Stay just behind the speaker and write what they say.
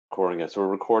recording it. So we're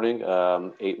recording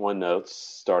 8-1 notes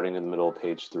starting in the middle of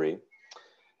page 3.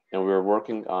 And we were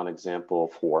working on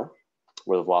example 4,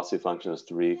 where the velocity function is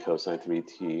 3 cosine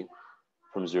 3t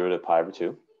from 0 to pi over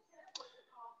 2.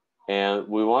 And what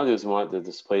we want to do is we want the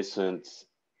displacement,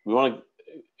 we want to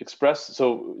express,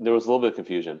 so there was a little bit of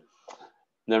confusion.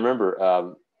 Now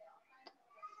remember,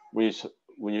 when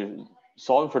you're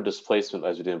solving for displacement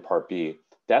as we did in part B,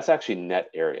 that's actually net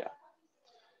area.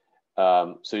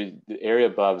 So the area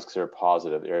above is considered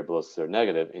positive, the area below is considered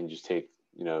negative, and you just take,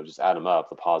 just add them up,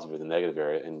 the positive and the negative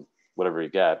area, and whatever you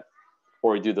get.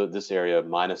 Or you do this area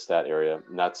minus that area,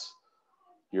 and that's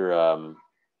your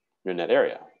net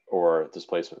area or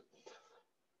displacement.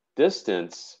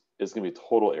 Distance is going to be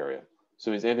total area.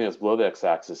 So it means anything that's below the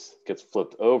x-axis gets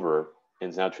flipped over and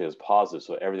is now treated as positive,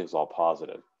 so everything's all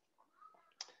positive.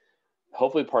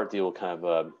 Hopefully part D will kind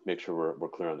of make sure we're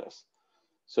clear on this.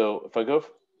 So if I go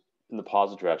in the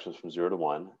positive directions from 0 to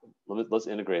 1, let's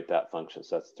integrate that function.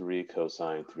 So that's 3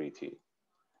 cosine 3t.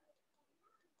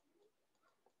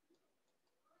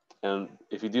 And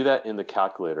if you do that in the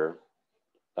calculator,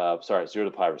 sorry, 0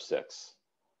 to pi over 6,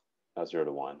 not 0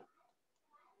 to 1.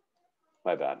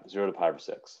 My bad, 0 to pi over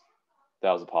 6.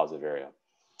 That was a positive area.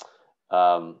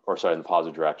 Or sorry, in the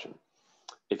positive direction.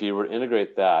 If you were to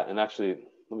integrate that, and actually,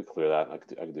 let me clear that, I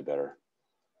could do better.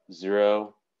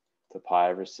 0 to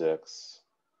pi over 6.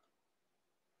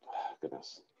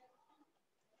 Goodness.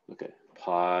 Okay,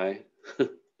 pi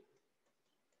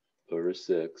over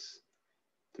 6,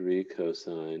 3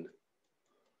 cosine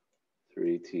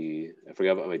 3t. I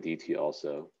forgot about my dt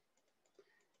also.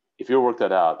 If you work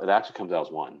that out, it actually comes out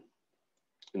as 1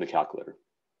 in the calculator.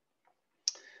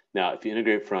 Now, if you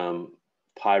integrate from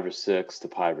pi over 6 to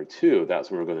pi over 2, that's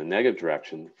when we're going the negative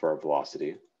direction for our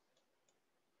velocity,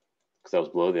 because that was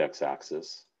below the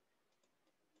x-axis.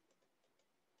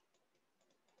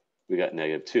 We got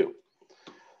 -2.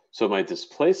 So my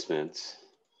displacement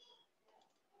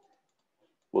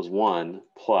was 1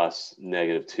 plus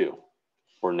 -2,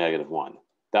 or -1.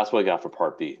 That's what I got for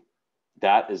part B.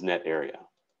 That is net area.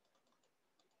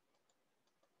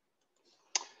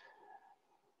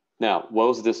 Now, what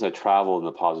was the distance I traveled in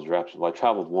the positive direction? Well, I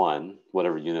traveled 1,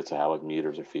 whatever units I have, like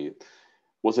meters or feet.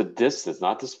 Was a distance,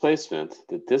 not displacement.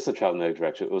 The distance I traveled in the negative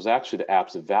direction, it was actually the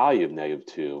absolute value of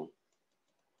 -2,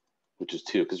 which is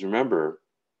 2. Because remember,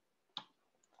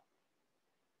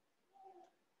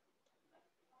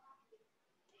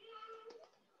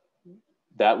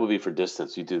 that would be for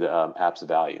distance. You do the absolute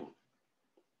value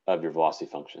of your velocity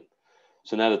function.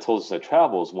 So now the total distance I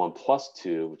travel is 1 plus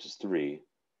 2, which is 3,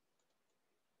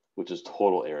 which is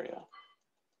total area.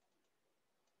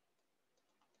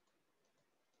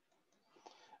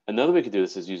 Another way you could do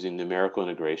this is using numerical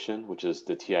integration, which is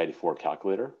the TI-84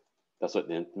 calculator. That's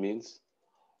what int means.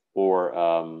 Or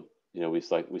we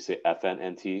say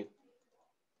FNNT.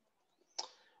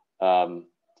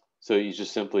 So you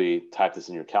just simply type this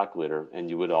in your calculator, and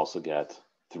you would also get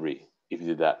 3 if you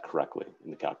did that correctly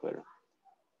in the calculator.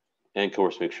 And of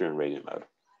course, make sure you're in radian mode.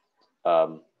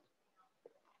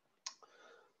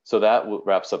 So that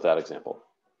wraps up that example.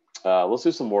 Let's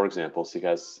do some more examples so you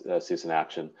guys see this in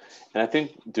action. And I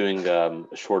think doing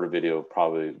a shorter video would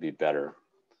probably be better.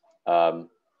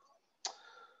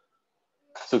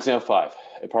 So example 5,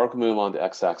 a particle moving along the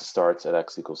x-axis starts at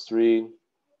x equals 3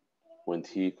 when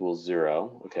t equals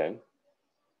 0. Okay.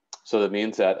 So that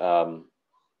means that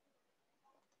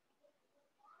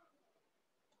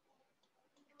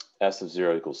s of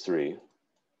 0 equals 3.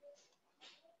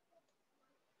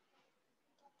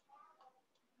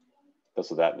 That's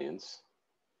what that means.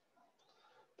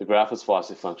 The graph of its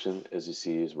velocity function, as you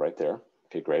see, is right there.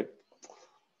 Okay, great.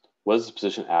 What is the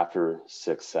position after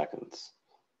 6 seconds?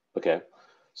 Okay,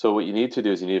 so what you need to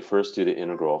do is you need to first do the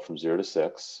integral from 0 to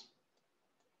 6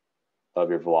 of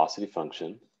your velocity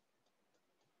function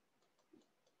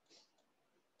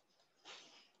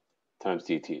times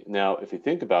dt. Now, if you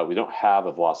think about it, we don't have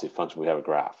a velocity function, we have a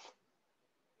graph.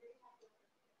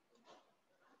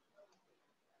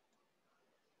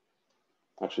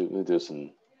 Actually, let me do this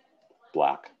in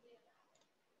black.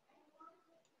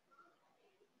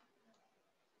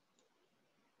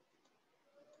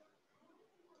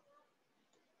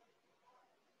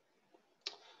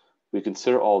 We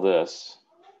consider all this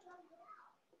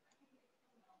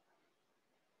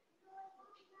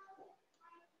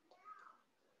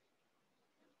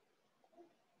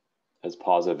as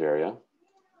positive area.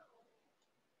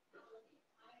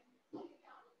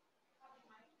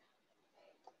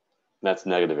 That's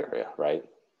negative area, right?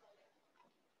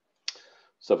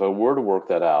 So if I were to work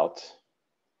that out,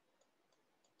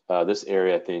 this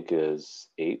area I think is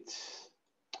 8.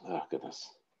 Oh, goodness.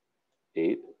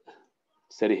 8.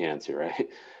 steady hands here, right?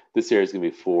 This area is going to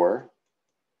be 4, and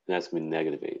that's going to be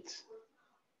negative 8.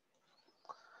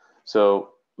 So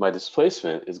my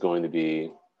displacement is going to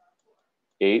be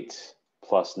 8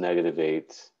 plus negative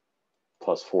 8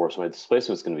 plus 4. So my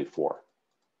displacement is going to be 4.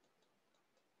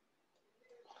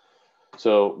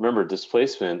 So remember,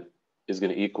 displacement is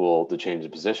going to equal the change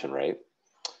in position, right?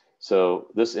 So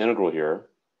this integral here,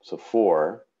 so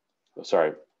 4,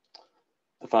 sorry,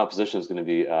 the final position is going to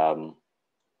be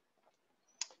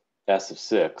s of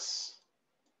 6.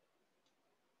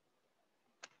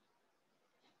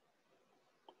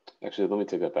 Actually, let me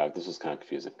take that back. This is kind of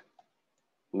confusing.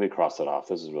 Let me cross that off.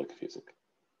 This is really confusing.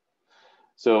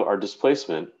 So our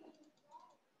displacement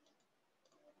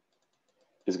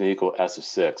is going to equal s of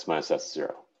 6 minus s of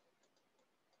 0.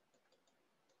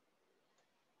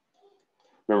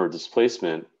 Remember,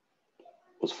 displacement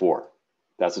was 4.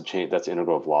 That's a change. That's the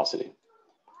integral of velocity.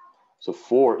 So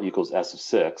 4 equals s of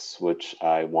 6, which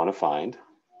I want to find.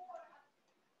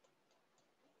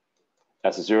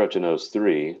 S of 0, which I know is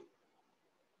 3.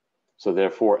 So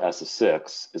therefore, s of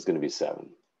 6 is going to be 7.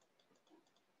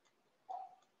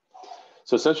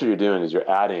 So essentially what you're doing is you're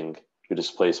adding your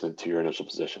displacement to your initial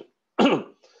position.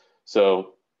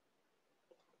 So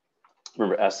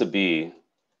remember, s of b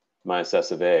minus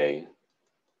s of a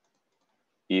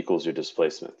equals your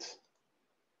displacement.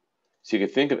 So you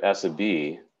can think of s of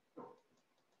b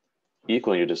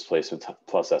equaling your displacement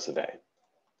plus s of a.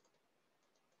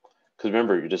 Because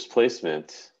remember, your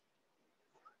displacement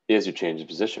is your change in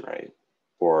position, right?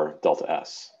 Or delta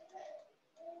s.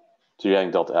 So you're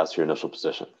adding delta s to your initial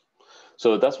position.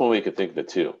 So that's one way you could think of it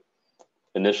too.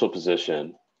 Initial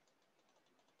position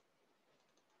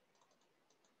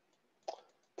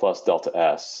plus delta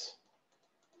s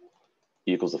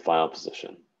equals the final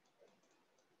position.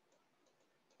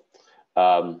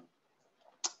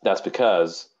 That's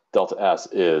because delta s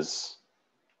is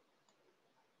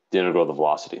the integral of the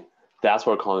velocity. That's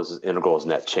why we're calling this integral as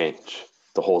net change.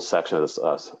 The whole section of this,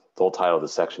 the whole title of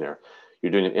this section here.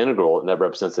 You're doing an integral, and that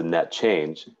represents the net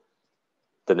change,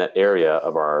 the net area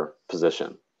of our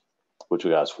position, which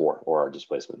we got as 4, or our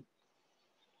displacement.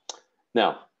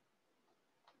 Now,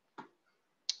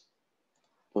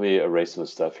 let me erase some of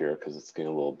the stuff here because it's getting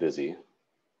a little busy.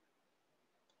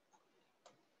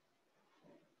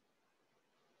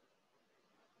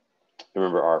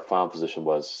 Remember, our final position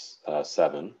was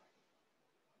 7.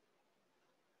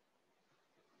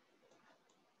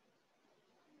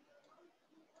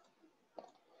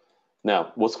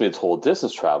 Now, what's going to be the total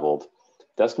distance traveled?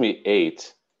 That's going to be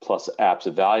 8 plus the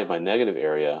absolute value of my negative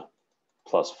area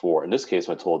plus 4. In this case,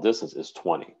 my total distance is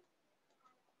 20, because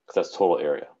that's total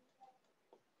area.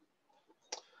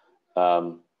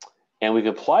 And we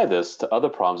can apply this to other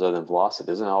problems other than velocity.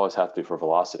 It doesn't always have to be for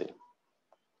velocity.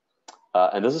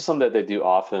 And this is something that they do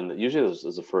often. Usually this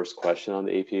is the first question on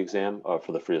the AP exam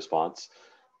for the free response.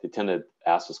 They tend to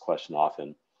ask this question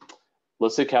often.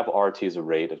 Let's say capital RT is a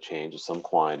rate of change of some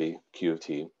quantity, Q of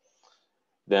t.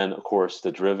 Then, of course,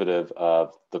 the derivative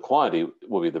of the quantity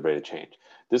will be the rate of change.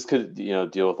 This could,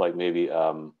 deal with like maybe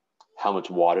how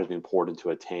much water is being poured into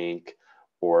a tank,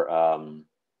 or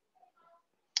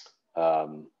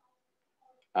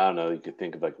I don't know. You could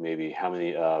think of like maybe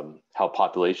how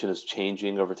population is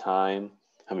changing over time,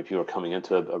 how many people are coming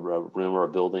into a room or a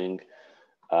building.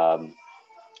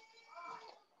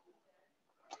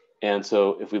 And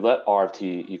so if we let r of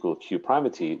t equal q prime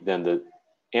of t, then the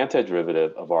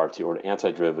antiderivative of r of t, or the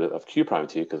antiderivative of q prime of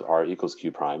t, because r equals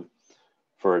q prime,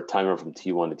 for a time from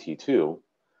t1 to t2,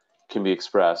 can be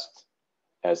expressed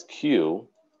as q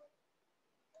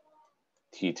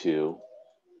t2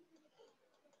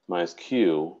 minus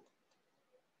q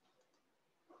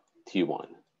t1,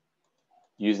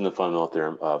 using the fundamental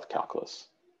theorem of calculus.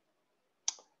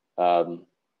 So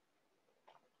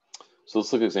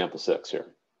let's look at example 6 here.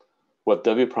 What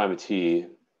w prime of t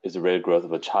is the rate of growth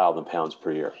of a child in pounds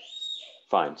per year.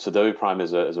 Fine, so w prime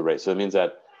is a rate. So it means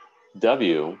that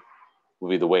w will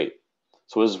be the weight.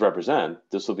 So what does this represent?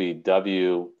 This will be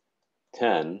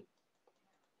w10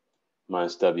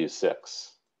 minus w6.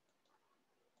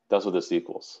 That's what this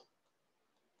equals.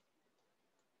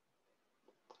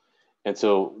 And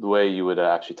so the way you would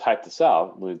actually type this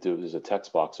out, there's a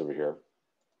text box over here.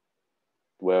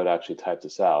 The way I would actually type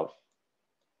this out,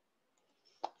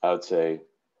 I would say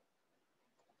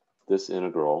this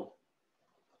integral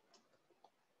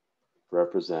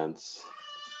represents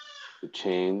the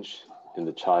change in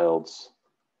the child's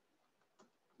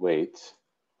weight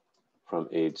from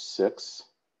age 6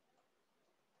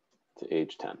 to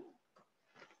age 10.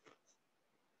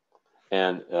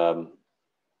 And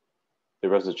it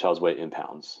represents the child's weight in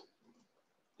pounds.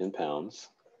 In pounds.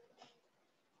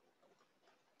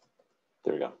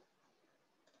 There we go.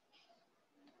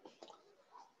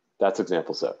 That's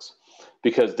example 6.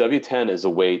 Because W10 is a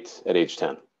weight at age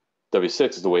 10. W6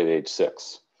 is the weight at age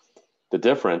 6. The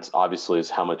difference, obviously, is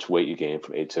how much weight you gain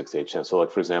from age 6 to age 10. So,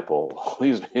 like, for example, I'll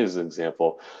use me as an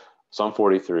example. So I'm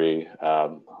 43.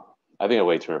 I think I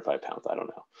weigh 205 pounds. I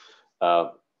don't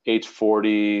know. Age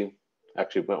 40,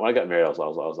 actually, when I got married, I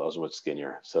was much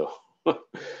skinnier. So when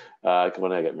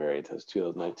I got married, it was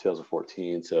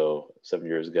 2014, so 7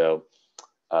 years ago.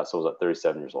 So I was at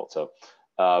 37 years old. So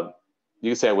you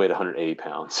can say I weighed 180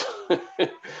 pounds.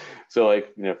 So,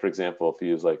 like, you know, for example, if you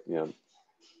use, like, you know,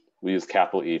 we use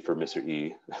capital E for Mr.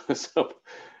 E. So,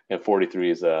 and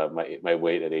 43 is my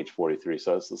weight at age 43.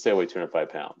 So let's say I weigh 205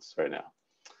 pounds right now.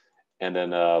 And then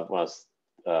when I was,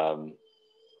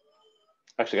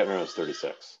 actually got married when I was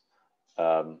 36.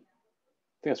 I think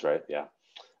that's right, yeah.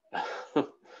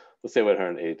 Let's say I weighed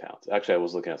 180 pounds. Actually, I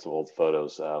was looking at some old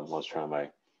photos when I was trying my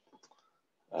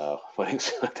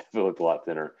weddings. I definitely looked a lot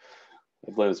thinner.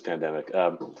 I blame this pandemic.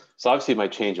 So obviously my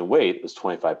change in weight was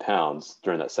 25 pounds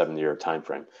during that 7-year time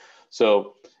frame.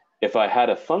 So if I had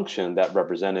a function that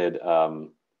represented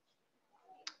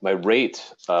my rate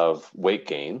of weight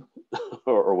gain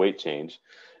or weight change,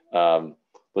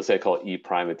 let's say I call it E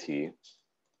prime of t,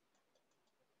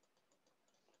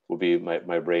 will be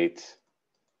my rate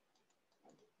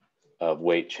of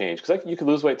weight change. Because you could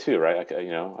lose weight too, right?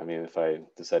 You know, I mean, if I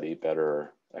decide to eat better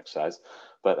or exercise,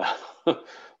 but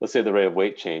let's say the rate of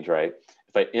weight change, right?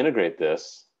 If I integrate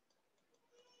this,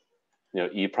 you know,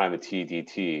 E prime of t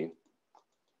dt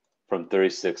from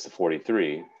 36 to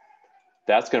 43,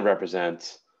 that's going to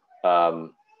represent how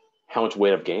much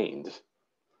weight I've gained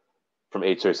from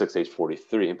age 36 to age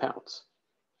 43 in pounds.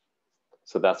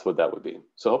 So that's what that would be.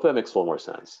 So hopefully that makes a little more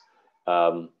sense.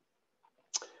 Now,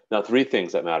 3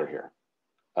 things that matter here.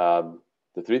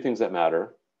 The 3 things that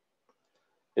matter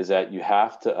is that you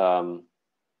have to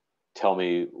tell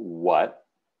me what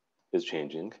is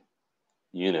changing,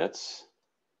 units,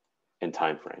 and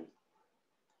time frame.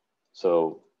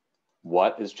 So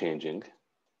what is changing,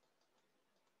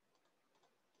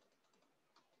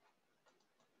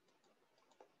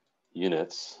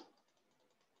 units,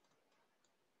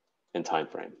 and time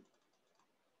frame.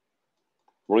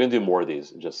 We're going to do more of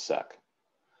these in just a sec.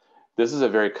 This is a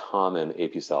very common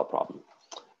AP style problem.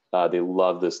 They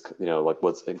love this, you know, like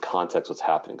what's in context, what's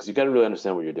happening, because you got to really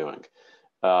understand what you're doing.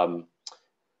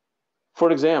 For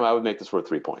an exam, I would make this worth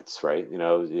 3 points, right? You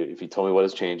know, if you told me what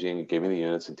is changing, you gave me the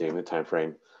units and gave me the time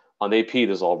frame. On the AP,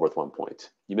 this is all worth 1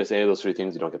 point. You miss any of those 3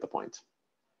 things, you don't get the point.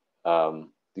 You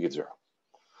get 0.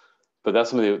 But that's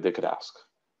something they could ask.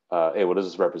 Hey, what does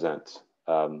this represent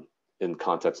in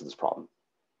context of this problem?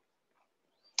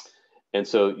 And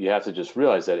so you have to just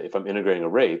realize that if I'm integrating a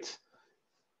rate,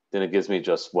 then it gives me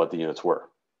just what the units were.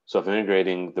 So if I'm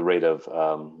integrating the rate of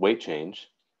weight change,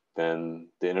 then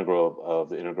the integral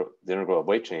of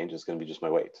weight change is going to be just my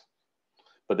weight.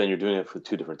 But then you're doing it for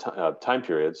 2 different time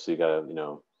periods, so you got to, you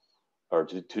know, or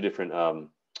 2 different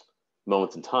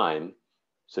moments in time.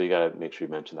 So you got to make sure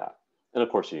you mention that, and of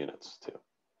course your units too.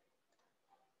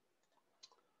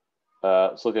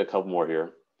 Let's look at a couple more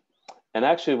here. And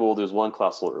actually, well, there's one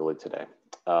class a little early today,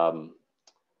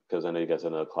 because I know you guys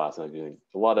have another class and I'm doing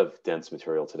a lot of dense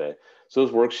material today. So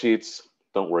those worksheets,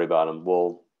 don't worry about them.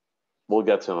 We'll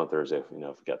get to them on Thursday, you know,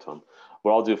 if we get to them.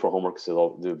 What I'll do for homework is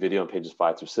I'll do a video on pages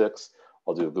 5 through 6.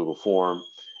 I'll do a Google form,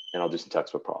 and I'll do some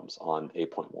textbook problems on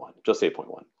 8.1, just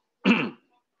 8.1.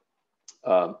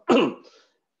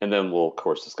 And then we'll, of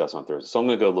course, discuss on Thursday. So I'm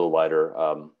going to go a little lighter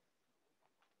on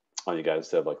you guys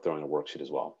instead of like throwing a worksheet as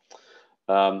well.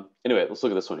 Anyway, let's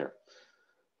look at this one here.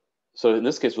 So in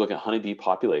this case, we're looking at honeybee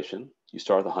population. You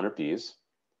start with 100 bees.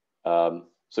 So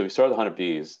if you start with 100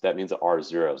 bees, that means that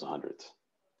R0 is 100.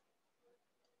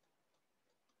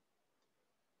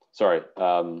 Sorry.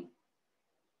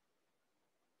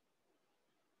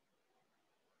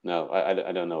 No,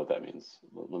 I don't know what that means.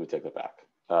 Let me take that back.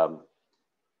 Give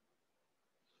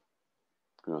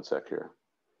me 1 sec here.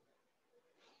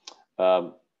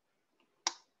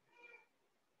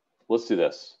 Let's do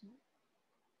this.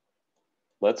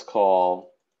 Let's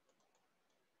call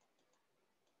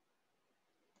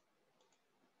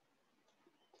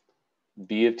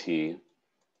B of t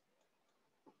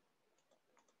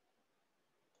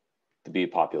the bee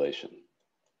population.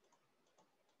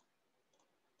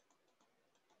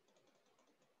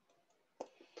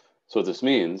 So what this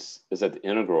means is that the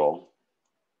integral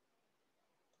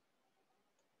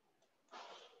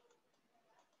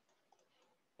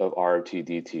of R of t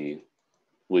dt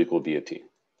will equal B of t.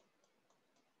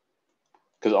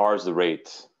 Because R is the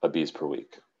rate of bees per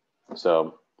week.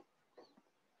 So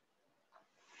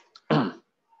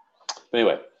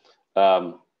Anyway,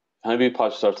 100B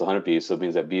population starts with 100B, so it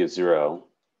means that B of 0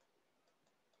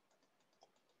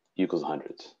 equals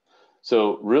 100.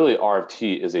 So really, R of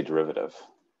t is a derivative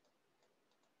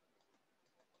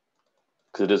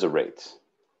because it is a rate,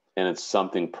 and it's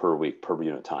something per week, per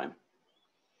unit time.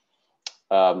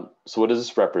 So what does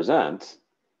this represent?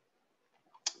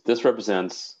 This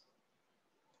represents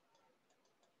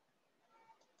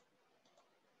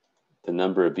the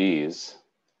number of bees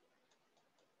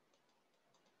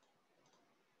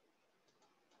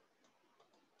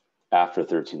after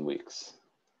 13 weeks.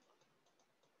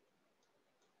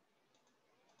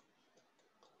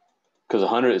 Because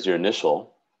 100 is your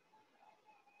initial.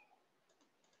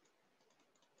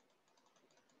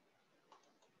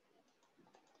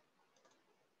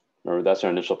 Remember, that's our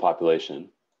initial population,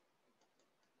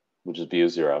 which is B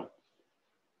of 0.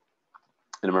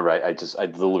 And remember, I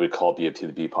literally call B of t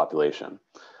the B population.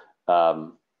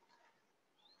 And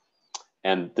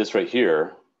this right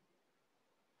here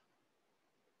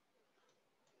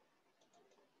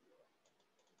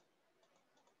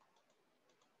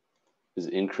is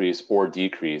increase or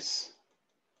decrease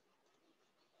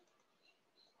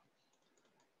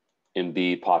in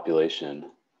B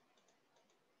population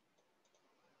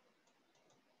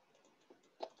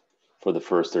for the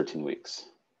first 13 weeks.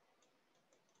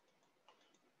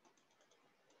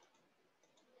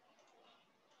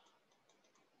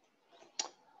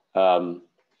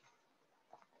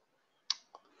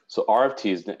 So R of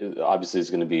t is obviously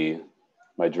going to be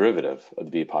my derivative of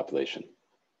the B population.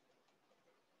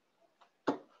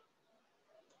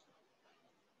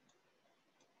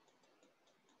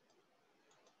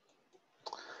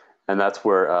 And that's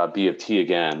where B of t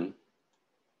again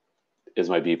is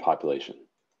my B population.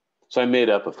 So I made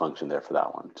up a function there for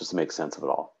that one, just to make sense of it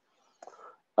all.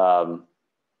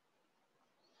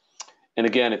 And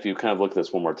again, if you kind of look at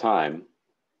this one more time,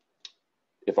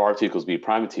 if R of t equals B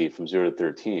prime of t from 0 to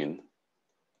 13,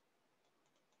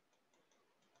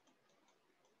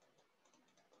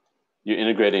 you're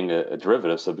integrating a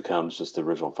derivative, so it becomes just the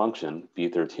original function,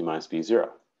 B13 minus B0.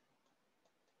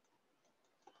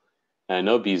 And I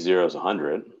know B0 is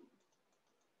 100.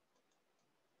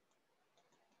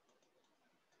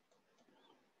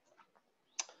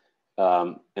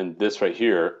 And this right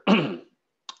here,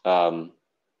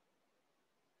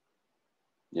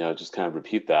 just kind of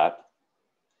repeat that.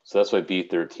 So that's why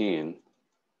B13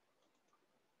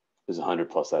 is 100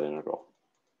 plus that integral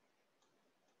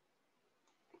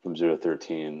from 0 to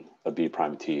 13 of B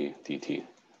prime t dt. And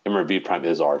remember, B prime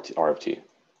is R of t.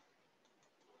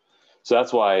 So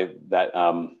that's why that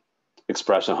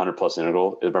expression 100 plus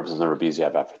integral, it represents the number of bees you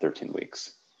have after 13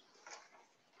 weeks.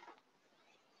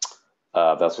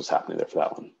 That's what's happening there for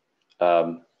that one.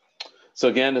 So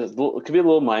again, it could be a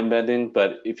little mind-bending,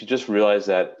 but if you just realize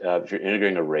that if you're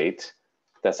integrating a rate,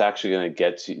 that's actually going to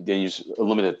get to, then you just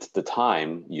eliminate the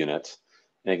time unit,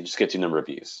 and it can just get you a number of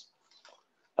bees.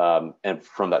 And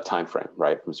from that time frame,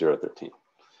 right, from 0 to 13.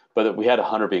 But we had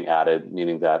 100 being added,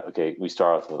 meaning that, okay, we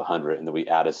start off with 100, and then we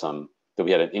added some, then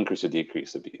we had an increase or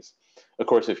decrease of bees. Of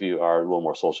course, if you are a little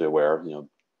more socially aware,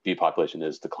 bee population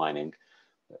is declining.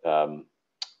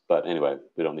 But anyway,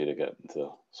 we don't need to get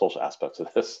into social aspects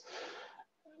of this.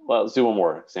 Well, let's do one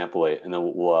more, example 8, and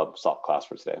then we'll stop class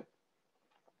for today.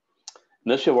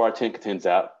 Initially, a water tank contains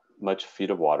that much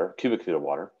cubic feet of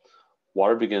water.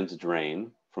 Water begins to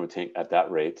drain from a tank at that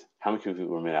rate. How many cubic feet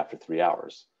will remain after 3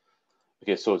 hours?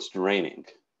 Okay, so it's draining.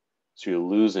 So you're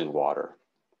losing water.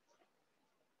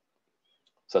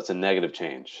 So that's a negative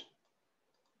change.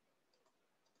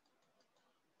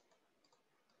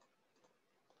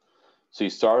 So you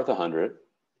start with 100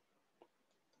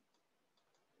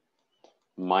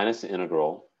 minus the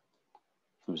integral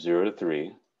from 0 to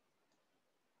 3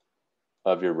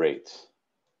 of your rate.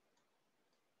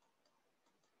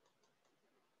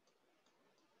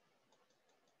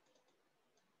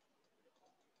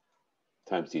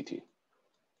 Times dt.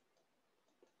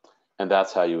 And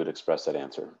that's how you would express that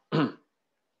answer.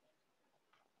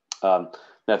 Now,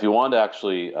 if you want to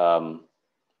actually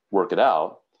work it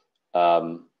out,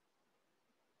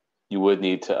 you would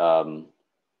need to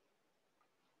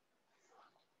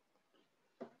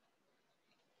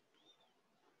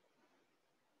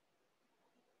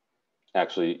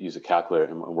actually use a calculator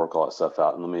and work all that stuff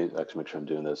out. And let me actually make sure I'm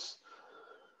doing this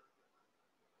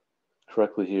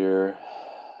correctly here.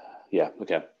 Yeah,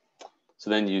 okay. So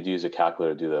then you'd use a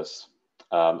calculator to do this.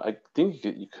 I think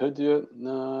you could do it.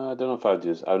 No, I don't know if I would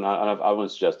do this. I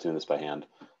wouldn't suggest doing this by hand.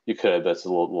 You could, but it's a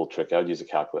little tricky. I would use a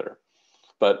calculator.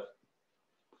 But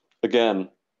again,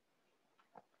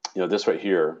 this right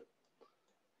here,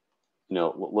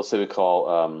 let's say we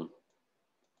call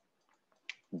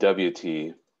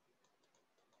WT,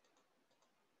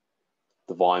 the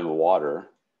volume of water,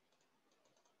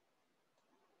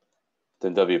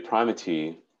 then W prime of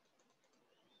T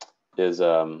is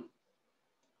the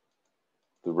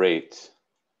rate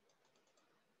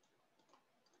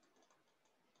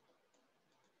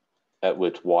at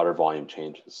which water volume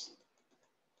changes.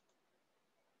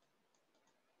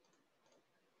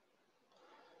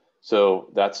 So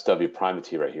that's W prime of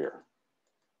T right here.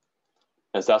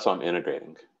 And so that's what I'm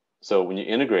integrating. So when you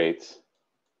integrate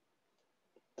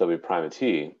W prime of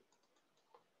T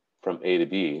from A to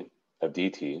B of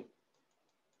dt,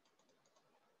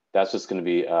 that's just going to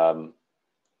be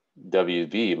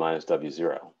WV minus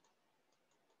W0.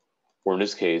 Or in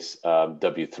this case,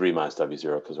 W3 minus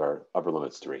W0 because our upper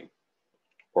limit's 3.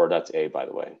 Or that's A, by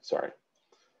the way, sorry.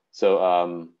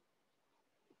 So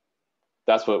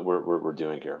that's what we're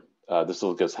doing here. This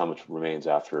will give us how much remains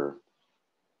after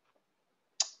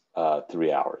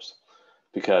 3 hours.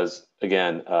 Because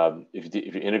again, if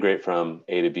you integrate from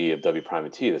A to B of W prime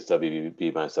of T, that's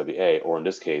WB minus WA, or in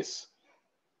this case,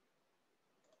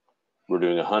 we're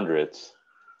doing 100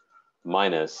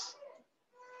 minus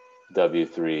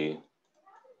W3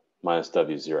 minus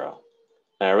W0.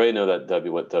 And I already know that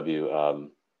what W0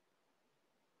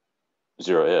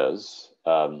 is.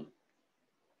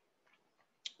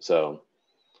 So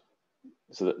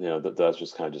that, you know, that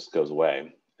just kind of just goes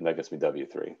away, and that gets me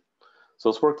W3. So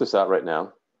let's work this out right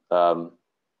now.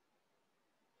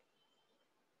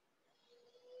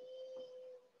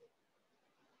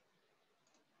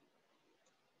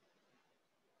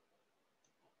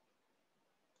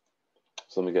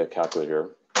 So let me get a calculator here.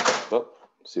 Oh,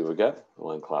 see what we get.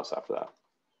 We'll end class after that.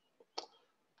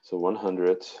 So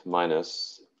 100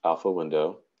 minus alpha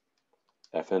window,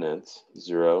 fn int,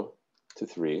 0 to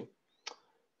 3.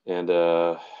 And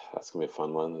that's going to be a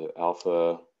fun one. The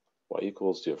alpha y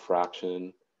equals to a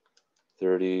fraction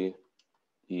 30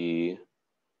 e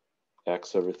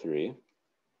x over 3,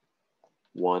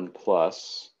 1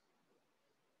 plus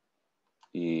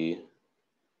e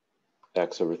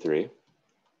x over 3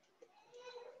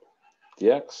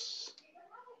 dx,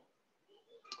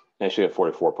 and I should get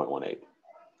 44.18.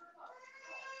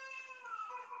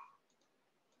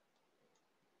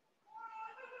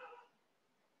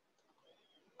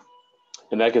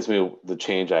 And that gives me the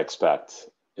change I expect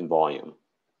in volume.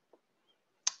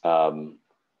 Well,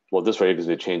 this right here gives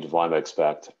me a change in volume I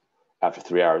expect after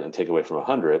 3 hours and take away from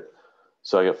 100.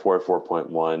 So I get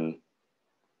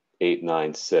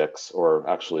 44.1896, or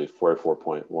actually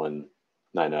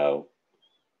 44.190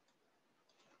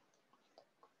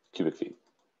 cubic feet.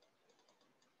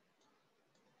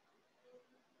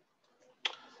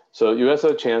 So you guys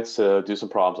have a chance to do some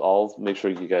problems. I'll make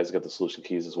sure you guys get the solution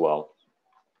keys as well.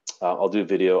 I'll do a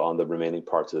video on the remaining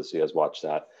parts of this, so you guys watch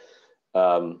that.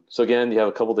 So again, you have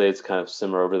a couple days to kind of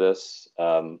simmer over this.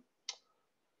 You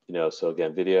know, so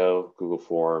again, video, Google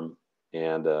Form,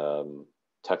 and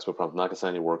textbook prompt. I'm not gonna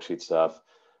sign any worksheet stuff.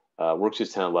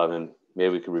 Worksheets 10, 11,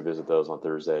 maybe we could revisit those on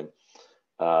Thursday.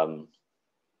 And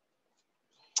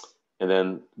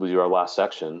then we'll do our last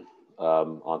section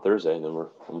on Thursday, and then we're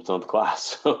almost done with the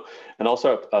class. So, and I'll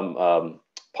start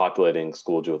populating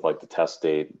Schoology with like the test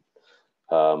date,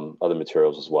 other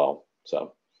materials as well.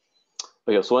 So,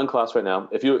 okay, so we'll end class right now.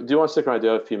 If you do want to stick around, I do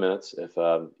have a few minutes. If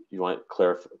you want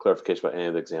clarification about any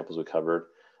of the examples we covered,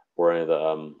 or any of the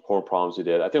homework problems we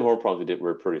did. I think homework problems we did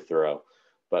were pretty thorough,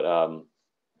 but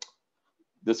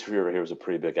this right here was a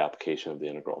pretty big application of the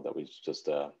integral that we just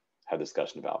had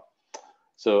discussion about.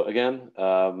 So again,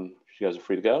 you guys are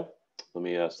free to go. Let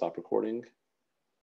me stop recording.